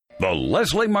The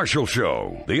Leslie Marshall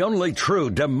Show, the only true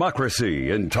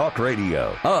democracy in talk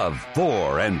radio, of,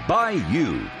 for, and by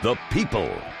you, the people.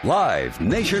 Live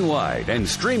nationwide and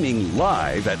streaming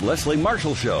live at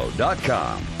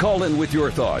lesliemarshallshow.com. Call in with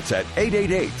your thoughts at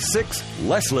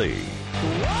 888-6-LESLIE.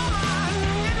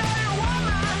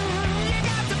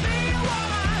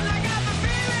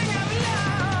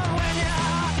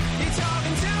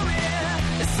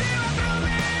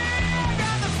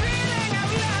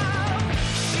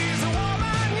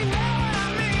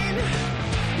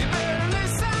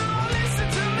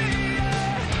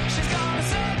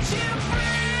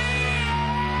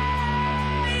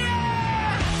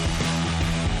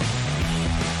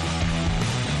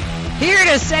 Here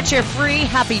to set you free.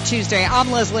 Happy Tuesday.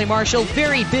 I'm Leslie Marshall.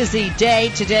 Very busy day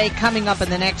today coming up in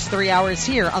the next 3 hours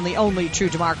here on the only true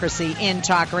democracy in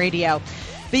talk radio.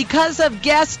 Because of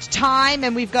guest time,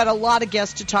 and we've got a lot of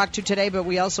guests to talk to today, but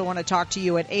we also want to talk to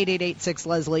you at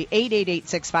 888-6-LESLIE,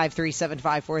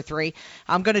 888-653-7543.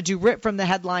 I'm going to do Rip from the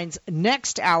Headlines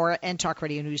next hour, and Talk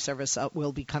Radio News Service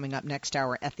will be coming up next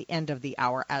hour at the end of the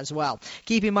hour as well.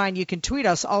 Keep in mind, you can tweet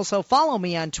us. Also, follow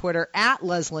me on Twitter at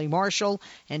Leslie Marshall,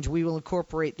 and we will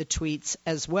incorporate the tweets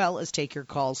as well as take your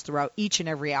calls throughout each and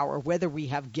every hour, whether we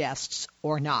have guests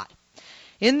or not.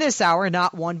 In this hour,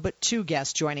 not one but two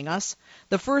guests joining us.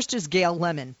 The first is Gail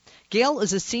Lemon. Gail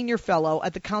is a senior fellow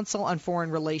at the Council on Foreign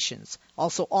Relations,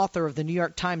 also author of the New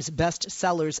York Times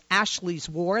bestsellers Ashley's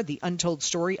War, The Untold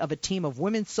Story of a Team of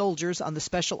Women Soldiers on the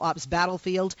Special Ops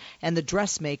Battlefield, and The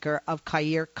Dressmaker of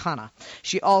Khair Khana.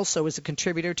 She also is a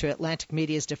contributor to Atlantic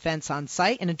Media's Defense on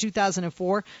Site, and in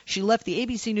 2004, she left the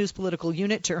ABC News political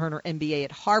unit to earn her MBA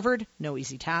at Harvard, no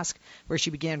easy task, where she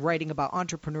began writing about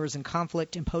entrepreneurs in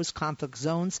conflict and post-conflict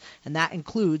zones, and that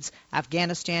includes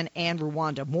Afghanistan and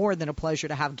Rwanda. More than a pleasure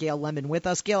to have Gail Lemon with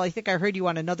us. Gail, I think I heard you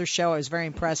on another show. I was very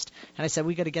impressed, and I said,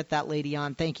 we got to get that lady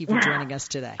on. Thank you for joining us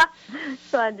today.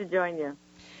 Glad to join you.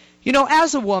 You know,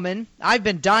 as a woman, I've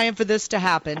been dying for this to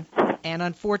happen, and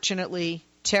unfortunately,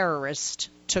 terrorists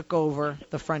took over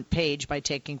the front page by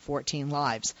taking 14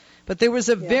 lives. But there was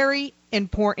a very,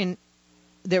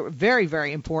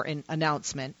 very important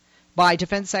announcement by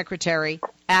Defense Secretary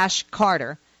Ash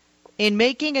Carter in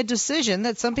making a decision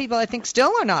that some people, I think,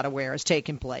 still are not aware has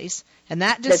taken place. And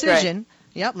that decision,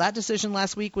 that decision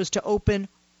last week was to open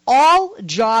all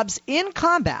jobs in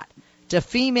combat to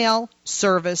female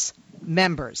service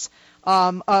members.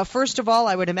 First of all,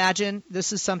 I would imagine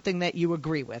this is something that you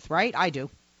agree with, right? I do.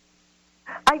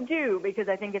 I do, because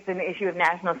I think it's an issue of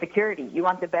national security. You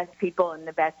want the best people and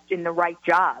the best in the right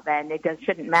job, and it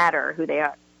shouldn't matter who they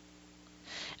are.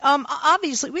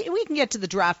 Obviously, we can get to the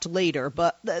draft later,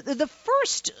 but the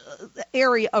first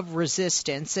area of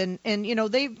resistance, and you know,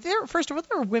 first of all,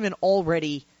 there are women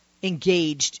already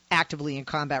engaged actively in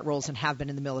combat roles and have been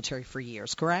in the military for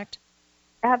years, correct?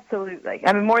 Absolutely.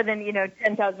 I mean, more than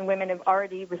 10,000 women have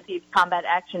already received combat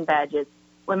action badges.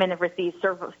 Women have received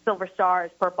Silver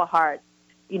Stars, Purple Hearts.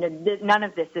 None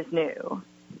of this is new.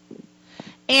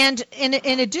 And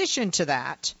in addition to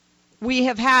that, we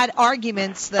have had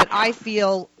arguments that I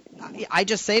feel, I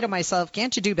just say to myself,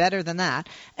 can't you do better than that?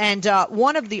 And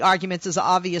one of the arguments is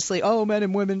obviously, men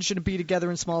and women shouldn't be together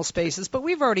in small spaces. But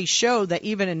we've already showed that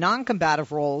even in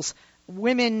non-combative roles,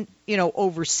 women,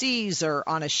 overseas or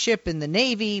on a ship in the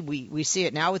Navy, we see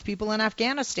it now with people in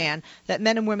Afghanistan, that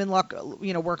men and women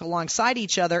work alongside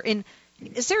each other. And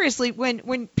seriously,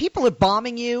 when people are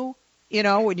bombing you,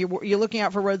 when you're looking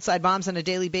out for roadside bombs on a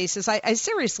daily basis, I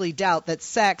seriously doubt that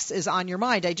sex is on your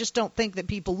mind. I just don't think that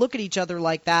people look at each other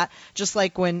like that, just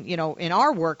like when, in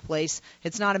our workplace,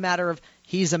 it's not a matter of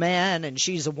he's a man and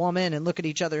she's a woman and look at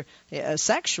each other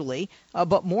sexually,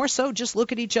 but more so just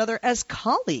look at each other as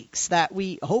colleagues that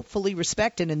we hopefully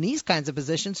respect and in these kinds of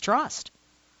positions trust.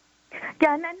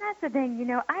 Yeah, and that's the thing.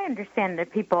 I understand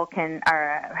that people can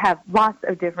have lots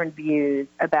of different views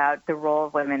about the role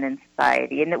of women in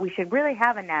society, and that we should really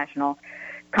have a national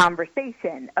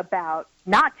conversation about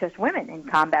not just women in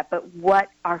combat, but what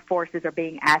our forces are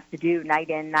being asked to do night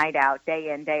in, night out,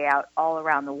 day in, day out, all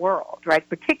around the world, right?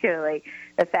 Particularly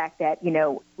the fact that,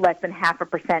 less than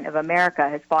 0.5% of America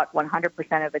has fought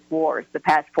 100% of its wars the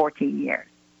past 14 years.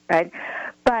 Right?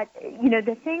 But,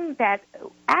 the thing that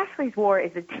Ashley's War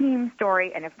is a team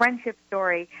story and a friendship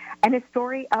story and a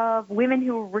story of women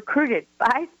who were recruited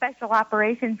by Special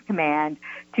Operations Command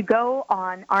to go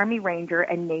on Army Ranger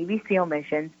and Navy SEAL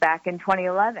missions back in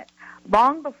 2011,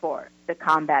 long before the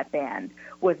combat ban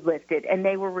was lifted. And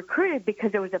they were recruited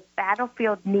because there was a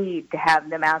battlefield need to have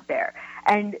them out there.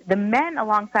 And the men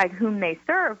alongside whom they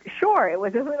served, sure, it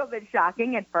was a little bit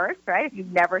shocking at first, right, if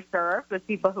you've never served with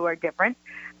people who are different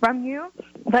from you.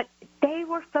 But they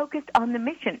were focused on the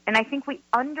mission. And I think we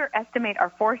underestimate our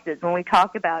forces when we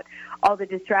talk about all the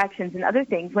distractions and other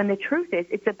things, when the truth is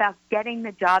it's about getting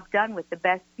the job done with the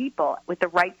best people, with the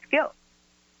right skills.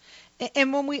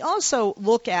 And when we also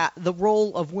look at the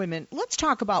role of women, let's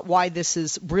talk about why this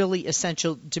is really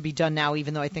essential to be done now,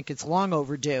 even though I think it's long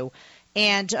overdue.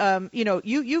 And,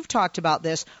 you've talked about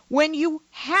this. When you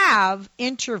have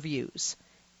interviews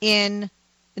in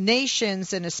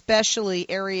nations and especially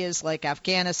areas like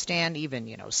Afghanistan,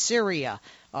 even, Syria,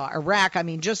 Iraq,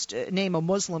 just name a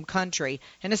Muslim country,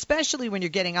 and especially when you're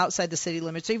getting outside the city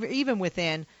limits, even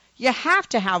within, you have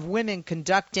to have women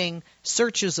conducting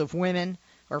searches of women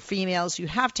or females. You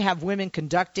have to have women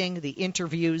conducting the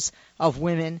interviews of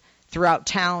women throughout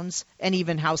towns and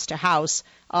even house to house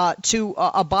to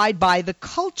abide by the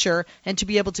culture and to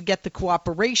be able to get the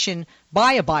cooperation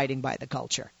by abiding by the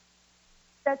culture.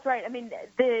 That's right.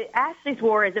 The Ashley's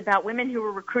War is about women who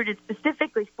were recruited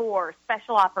specifically for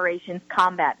special operations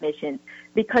combat missions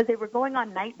because they were going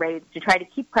on night raids to try to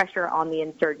keep pressure on the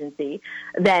insurgency,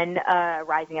 then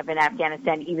rising up in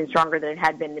Afghanistan even stronger than it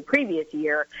had been the previous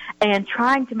year, and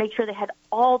trying to make sure they had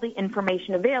all the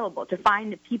information available to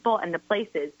find the people and the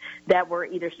places that were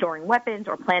either storing weapons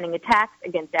or planning attacks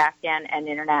against Afghan and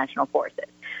international forces.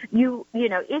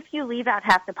 If you leave out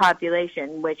half the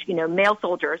population, which, male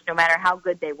soldiers, no matter how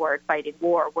good they were at fighting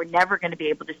war, were never going to be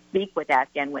able to speak with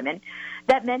Afghan women,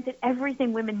 that meant that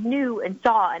everything women knew and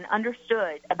saw and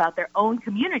understood about their own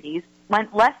communities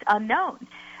went left unknown.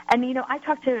 And, I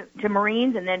talked to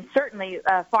Marines and then certainly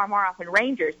far more often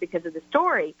Rangers because of the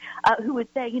story, who would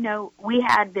say, we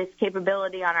had this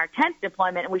capability on our 10th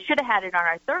deployment and we should have had it on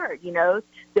our 3rd.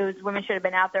 Those women should have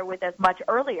been out there with us much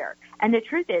earlier. And the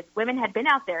truth is, women had been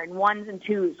out there in 1s and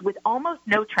 2s with almost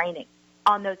no training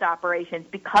on those operations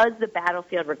because the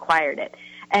battlefield required it.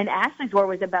 And Ashley's War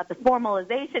was about the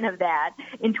formalization of that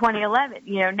in 2011.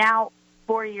 Now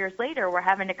 4 years later, we're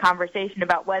having a conversation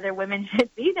about whether women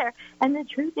should be there. And the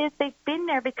truth is they've been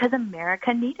there because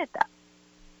America needed them.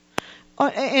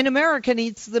 And America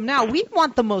needs them now. We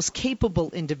want the most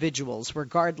capable individuals,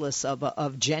 regardless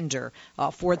of gender,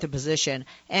 for the position.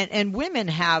 And women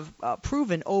have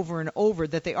proven over and over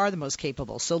that they are the most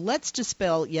capable. So let's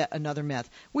dispel yet another myth.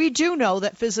 We do know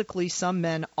that physically some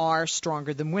men are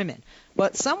stronger than women.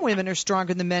 But some women are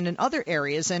stronger than men in other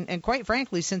areas. And quite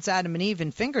frankly, since Adam and Eve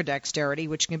and finger dexterity,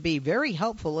 which can be very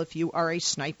helpful if you are a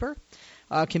sniper,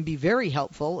 can be very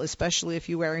helpful, especially if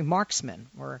you are a marksman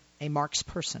or a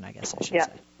marksperson, I guess I should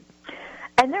say.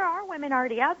 And there are women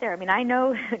already out there. I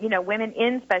know, women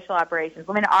in special operations.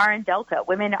 Women are in Delta.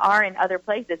 Women are in other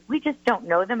places. We just don't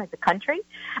know them as a country.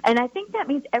 And I think that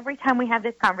means every time we have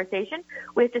this conversation,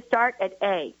 we have to start at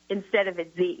A instead of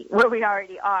at Z, where we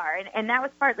already are. And that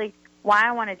was partly why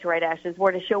I wanted to write Ashley's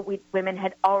War, to show women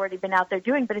had already been out there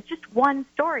doing. But it's just one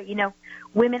story.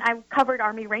 Women, I covered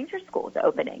Army Ranger schools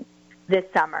opening this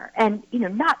summer. And,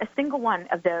 not a single one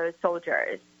of those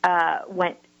soldiers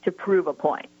went to prove a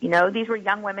point. These were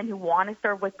young women who want to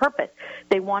serve with purpose.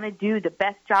 They want to do the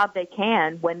best job they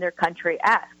can when their country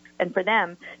asks. And for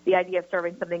them, the idea of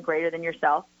serving something greater than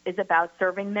yourself is about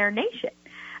serving their nation.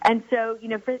 And so,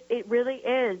 it really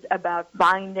is about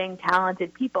finding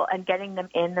talented people and getting them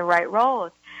in the right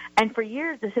roles. And for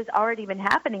years, this has already been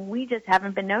happening. We just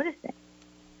haven't been noticing.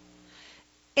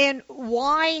 And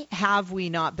why have we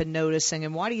not been noticing,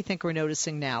 and why do you think we're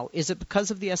noticing now? Is it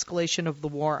because of the escalation of the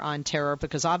war on terror?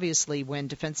 Because obviously when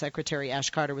Defense Secretary Ash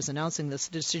Carter was announcing this,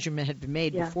 the decision had been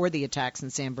made before the attacks in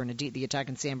San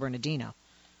Bernardino.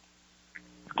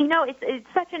 It's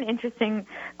such an interesting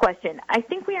question. I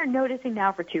think we are noticing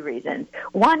now for two reasons.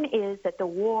 One is that the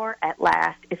war at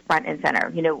last is front and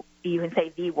center. You can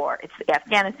say the war. The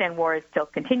Afghanistan war is still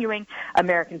continuing.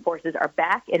 American forces are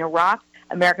back in Iraq.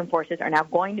 American forces are now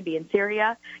going to be in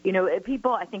Syria.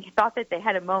 People, I think, thought that they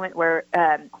had a moment where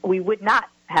we would not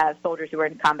have soldiers who were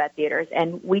in combat theaters,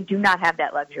 and we do not have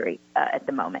that luxury at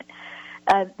the moment.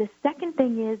 The second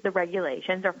thing is the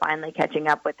regulations are finally catching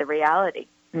up with the reality.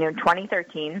 In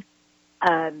 2013,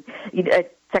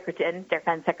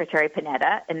 Defense Secretary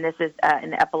Panetta, and this is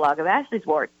in the epilogue of Ashley's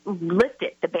War,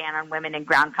 lifted the ban on women in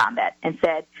ground combat and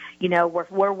said,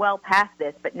 we're well past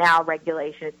this, but now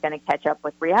regulation is going to catch up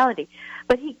with reality.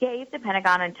 But he gave the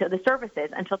Pentagon until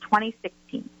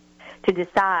 2016 to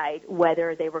decide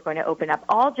whether they were going to open up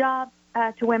all jobs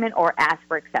to women or ask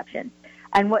for exceptions.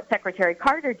 And what Secretary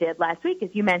Carter did last week, as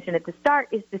you mentioned at the start,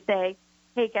 is to say,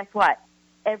 hey, guess what?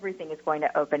 Everything is going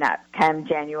to open up come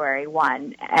January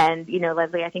 1. And,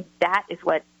 Leslie, I think that is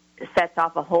what sets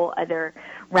off a whole other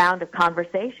round of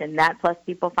conversation, that plus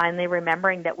people finally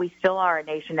remembering that we still are a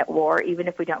nation at war, even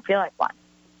if we don't feel like one.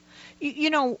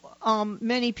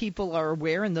 Many people are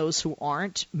aware, and those who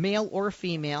aren't, male or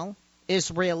female,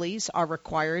 Israelis are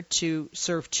required to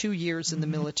serve 2 years in the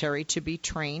military to be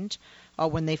trained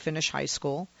when they finish high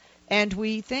school. And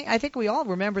I think we all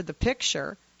remember the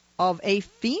picture of a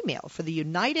female for the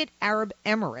United Arab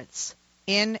Emirates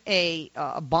in a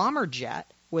bomber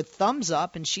jet with thumbs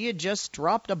up, and she had just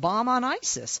dropped a bomb on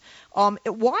ISIS.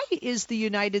 Why is the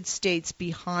United States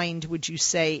behind, would you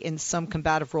say, in some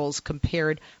combative roles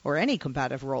compared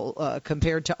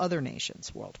to other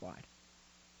nations worldwide?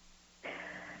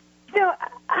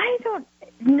 I don't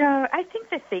know. I think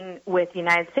the thing with the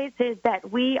United States is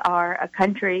that we are a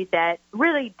country that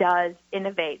really does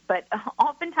innovate, but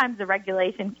oftentimes the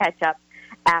regulations catch up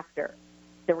after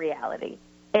the reality.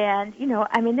 And,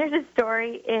 there's a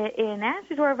story in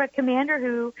Ashley's War of a commander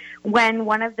who, when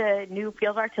one of the new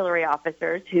field artillery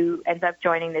officers who ends up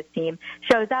joining this team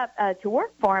shows up to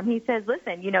work for him, he says,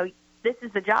 listen, this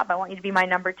is the job. I want you to be my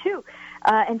number 2.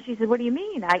 And she said, what do you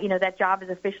mean? That job is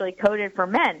officially coded for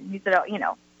men. He said,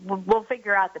 we'll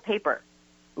figure out the paper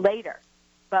later.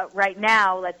 But right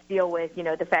now, let's deal with,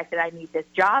 the fact that I need this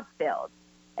job filled.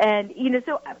 And,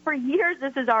 so for years,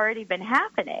 this has already been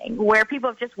happening where people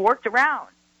have just worked around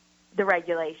the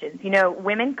regulations.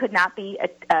 Women could not be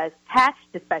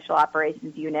attached to special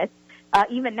operations units,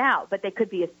 even now, but they could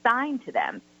be assigned to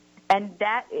them.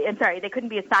 They couldn't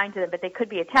be assigned to them, but they could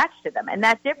be attached to them. And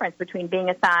that difference between being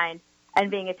assigned and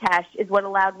being attached is what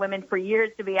allowed women for years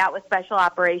to be out with special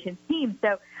operations teams.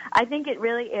 So I think it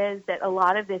really is that a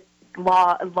lot of these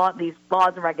laws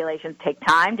and regulations take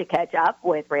time to catch up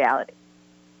with reality.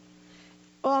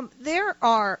 There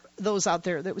are those out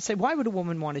there that would say, why would a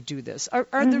woman want to do this? Are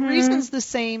the reasons the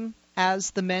same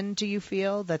as the men, do you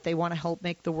feel, that they want to help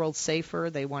make the world safer,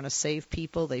 they want to save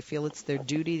people, they feel it's their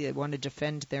duty, they want to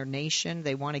defend their nation,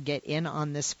 they want to get in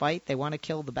on this fight, they want to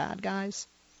kill the bad guys?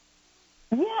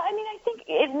 Yeah, I think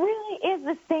it really is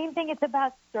the same thing. It's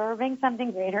about serving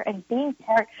something greater and being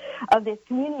part of this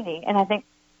community. And I think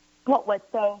what's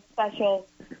so special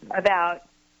about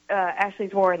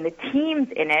Ashley's War and the teams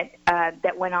in it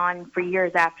that went on for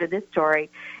years after this story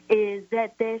is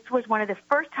that this was one of the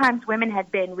first times women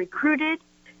had been recruited,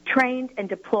 trained, and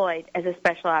deployed as a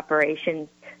special operations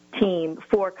team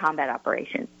for combat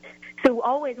operations. So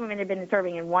always women had been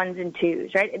serving in 1s and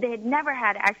 2s, right? They had never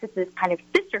had access to this kind of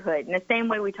sisterhood in the same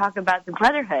way we talk about the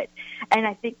brotherhood. And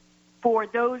I think for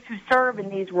those who serve in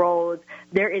these roles,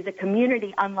 there is a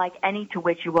community unlike any to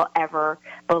which you will ever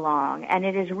belong. And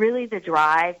it is really the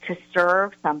drive to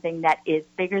serve something that is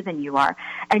bigger than you are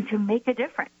and to make a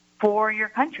difference for your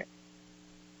country.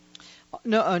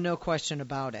 No question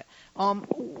about it.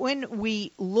 When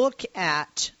we look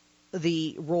at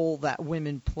the role that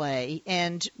women play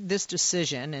and this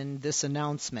decision and this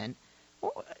announcement,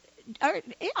 I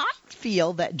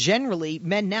feel that generally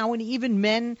men now, and even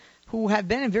men who have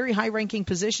been in very high-ranking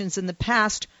positions in the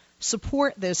past,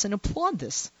 support this and applaud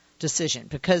this decision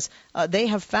because they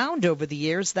have found over the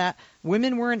years that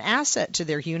women were an asset to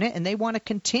their unit and they want to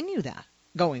continue that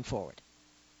going forward.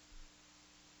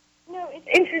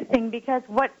 It's interesting because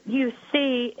what you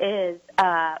see is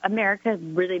America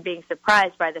really being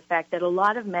surprised by the fact that a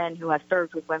lot of men who have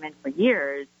served with women for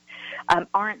years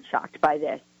aren't shocked by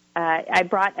this. I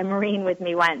brought a Marine with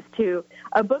me once to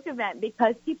a book event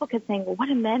because people kept saying, well, what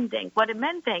do men think? What do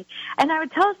men think? And I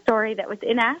would tell a story that was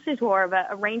in Ashley's War of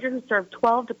a ranger who served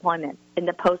 12 deployments in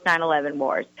the post-9/11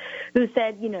 wars, who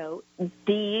said,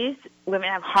 these women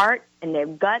have heart and they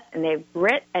have guts and they have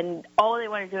grit, and all they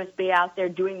want to do is be out there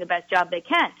doing the best job they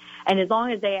can. And as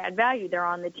long as they add value, they're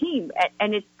on the team.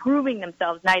 And it's proving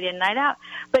themselves night in, night out.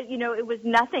 But, it was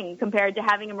nothing compared to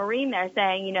having a Marine there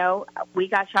saying, we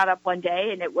got shot up one day,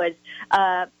 and it was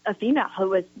a female who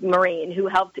was Marine who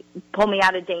helped pull me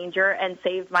out of danger and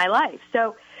saved my life.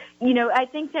 So, I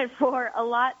think that for a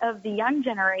lot of the younger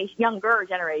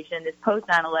generation, this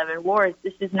post-9/11 wars,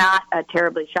 this is not a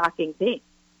terribly shocking thing.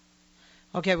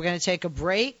 Okay, we're going to take a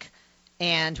break,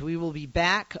 and we will be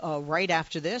back right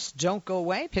after this. Don't go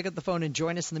away. Pick up the phone and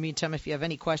join us. In the meantime, if you have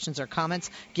any questions or comments,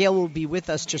 Gail will be with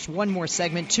us. Just one more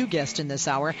segment, 2 guests in this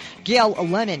hour. Gail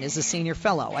Lennon is a senior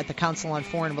fellow at the Council on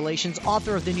Foreign Relations,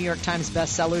 author of the New York Times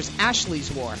bestsellers Ashley's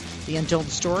War, the untold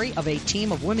story of a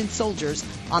team of women soldiers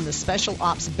on the special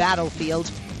ops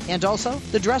battlefield, and also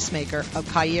the dressmaker of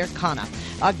Khair Khana.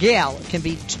 Gail can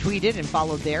be tweeted and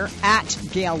followed there at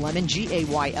Gail Lemon,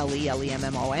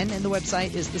 GaylLemmon, and the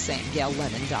website is the same,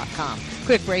 GailLemon.com.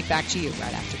 Quick break, back to you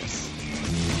right after this.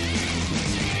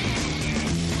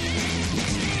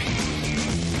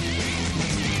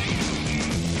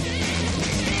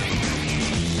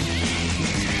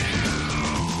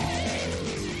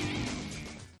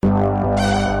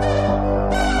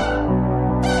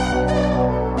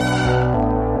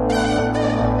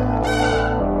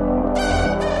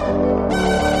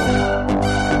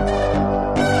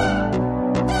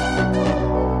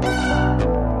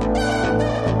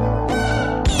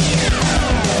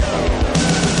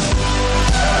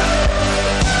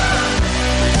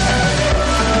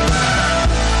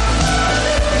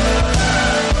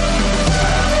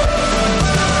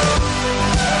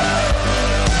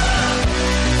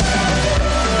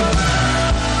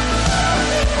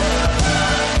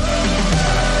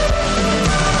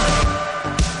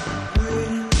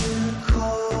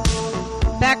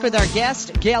 back with our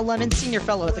guest, Gail Lemon, Senior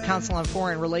Fellow at the Council on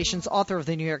Foreign Relations, author of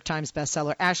the New York Times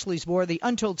bestseller Ashley's War, The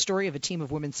Untold Story of a Team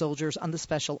of Women Soldiers on the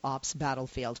Special Ops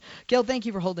Battlefield. Gail, thank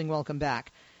you for holding. Welcome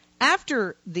back.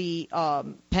 After the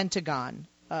Pentagon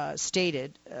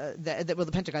stated, the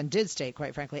Pentagon did state,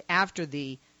 quite frankly, after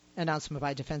the announcement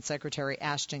by Defense Secretary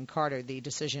Ashton Carter, the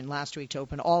decision last week to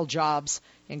open all jobs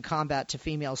in combat to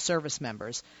female service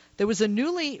members, there was a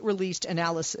newly released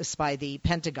analysis by the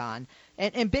Pentagon,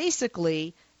 and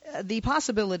basically the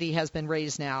possibility has been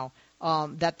raised now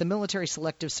that the Military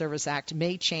Selective Service Act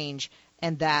may change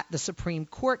and that the Supreme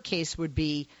Court case would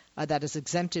be that has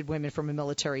exempted women from a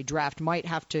military draft might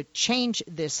have to change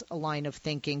this line of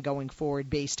thinking going forward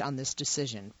based on this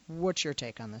decision. What's your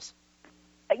take on this?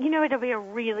 You know, it'll be a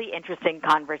really interesting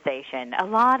conversation. A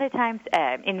lot of times,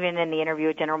 even in the interview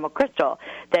with General McChrystal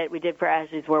that we did for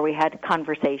Ashley's, where we had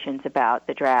conversations about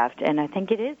the draft, and I think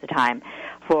it is a time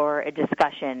for a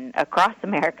discussion across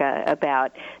America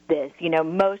about this. You know,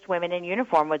 most women in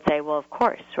uniform would say, well, of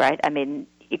course, right? I mean,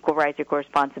 equal rights, equal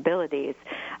responsibilities,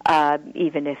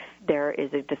 even if there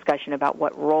is a discussion about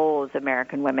what roles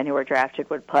American women who are drafted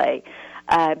would play.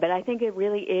 But I think it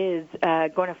really is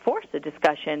going to force a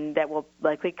discussion that will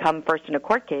likely come first in a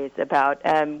court case about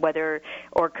whether,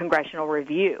 or congressional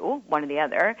review, one or the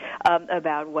other,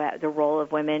 about the role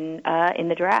of women in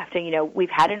the draft. And, you know,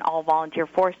 we've had an all-volunteer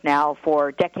force now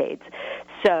for decades.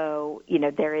 So, you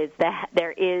know, there is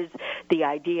the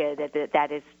idea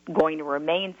that is going to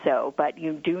remain so, but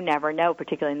you do never know,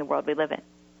 particularly in the world we live in.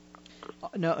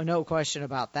 No question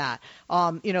about that.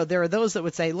 You know, there are those that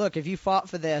would say, look, if you fought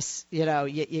for this, you know,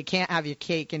 you can't have your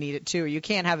cake and eat it too. You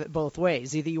can't have it both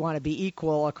ways. Either you want to be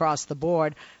equal across the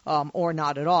board or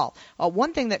not at all.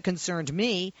 One thing that concerned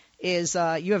me is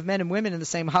you have men and women in the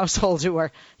same household who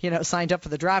are, you know, signed up for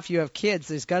the draft. You have kids.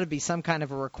 There's got to be some kind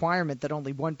of a requirement that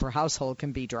only one per household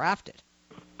can be drafted.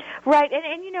 Right,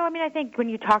 and you know, I mean, I think when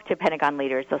you talk to Pentagon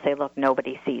leaders, they'll say, look,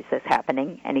 nobody sees this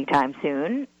happening anytime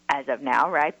soon, as of now,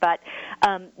 right? But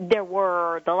there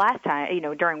were, the last time, you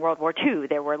know, during World War II,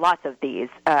 there were lots of these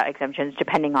exemptions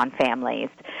depending on families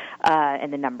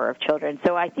and the number of children.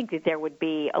 So I think that there would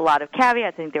be a lot of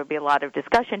caveats. I think there would be a lot of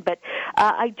discussion. But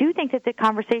I do think that the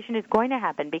conversation is going to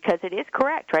happen because it is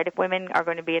correct, right? If women are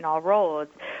going to be in all roles,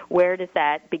 where does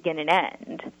that begin and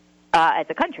end? As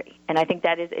a country. And I think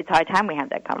it's high time we have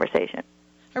that conversation.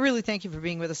 I really thank you for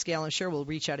being with us, Gail. I'm sure we'll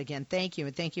reach out again. Thank you,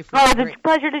 and thank you for... Oh, it's a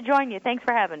pleasure to join you. Thanks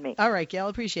for having me. All right, Gail,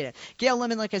 appreciate it. Gail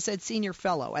Lemon, like I said, Senior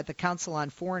Fellow at the Council on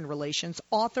Foreign Relations,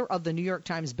 author of the New York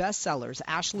Times bestsellers,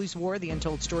 Ashley's War, The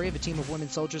Untold Story of a Team of Women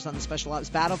Soldiers on the Special Ops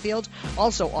Battlefield,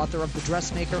 also author of The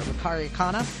Dressmaker of Makari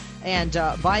Khanna. And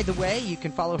by the way, you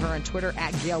can follow her on Twitter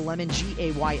at Gail Lemon,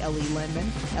 Gayle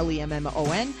Lemon,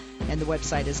 Lemmon, and the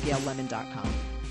website is GailLemon.com.